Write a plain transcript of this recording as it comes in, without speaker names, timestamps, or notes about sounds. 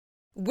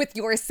With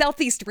your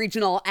Southeast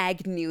Regional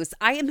Ag News,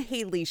 I am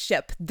Haley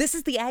Ship. This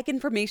is the Ag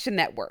Information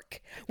Network.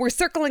 We're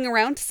circling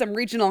around some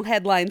regional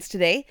headlines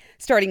today,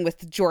 starting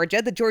with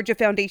Georgia. The Georgia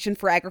Foundation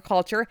for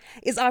Agriculture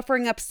is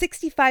offering up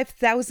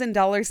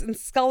 $65,000 in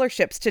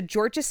scholarships to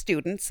Georgia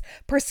students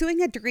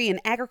pursuing a degree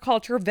in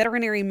agriculture,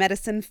 veterinary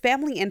medicine,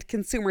 family and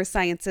consumer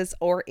sciences,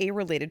 or a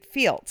related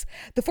field.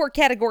 The four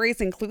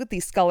categories include the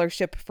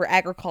Scholarship for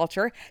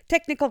Agriculture,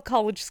 Technical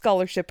College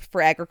Scholarship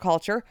for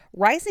Agriculture,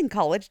 Rising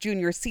College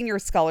Junior Senior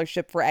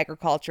Scholarship for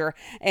Agriculture,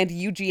 and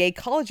UGA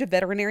College of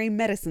Veterinary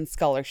Medicine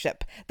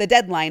Scholarship. The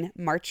deadline,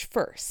 March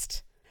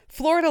 1st.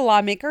 Florida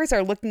lawmakers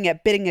are looking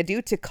at bidding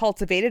adieu to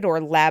cultivated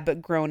or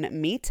lab-grown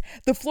meat.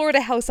 The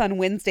Florida House on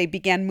Wednesday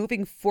began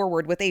moving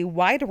forward with a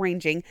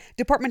wide-ranging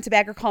Department of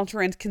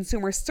Agriculture and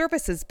Consumer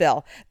Services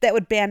bill that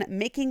would ban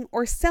making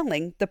or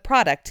selling the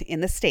product in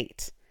the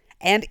state.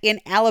 And in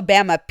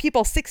Alabama,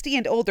 people 60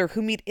 and older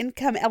who meet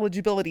income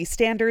eligibility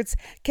standards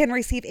can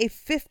receive a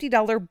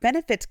 $50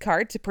 benefit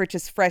card to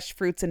purchase fresh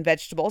fruits and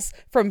vegetables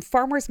from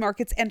farmers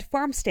markets and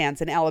farm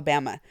stands in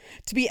Alabama.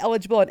 To be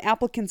eligible, an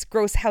applicant's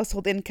gross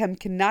household income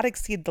cannot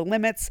exceed the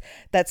limits.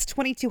 That's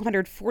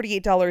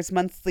 $2,248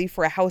 monthly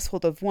for a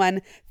household of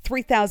one,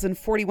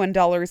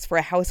 $3,041 for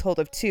a household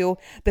of two.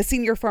 The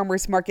Senior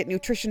Farmers Market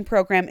Nutrition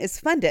Program is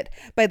funded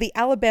by the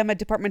Alabama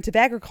Department of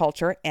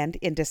Agriculture and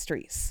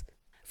Industries.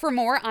 For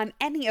more on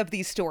any of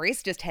these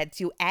stories, just head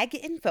to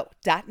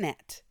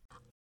aginfo.net.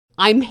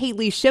 I'm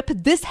Haley Ship.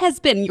 This has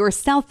been your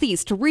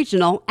Southeast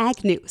Regional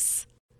Ag News.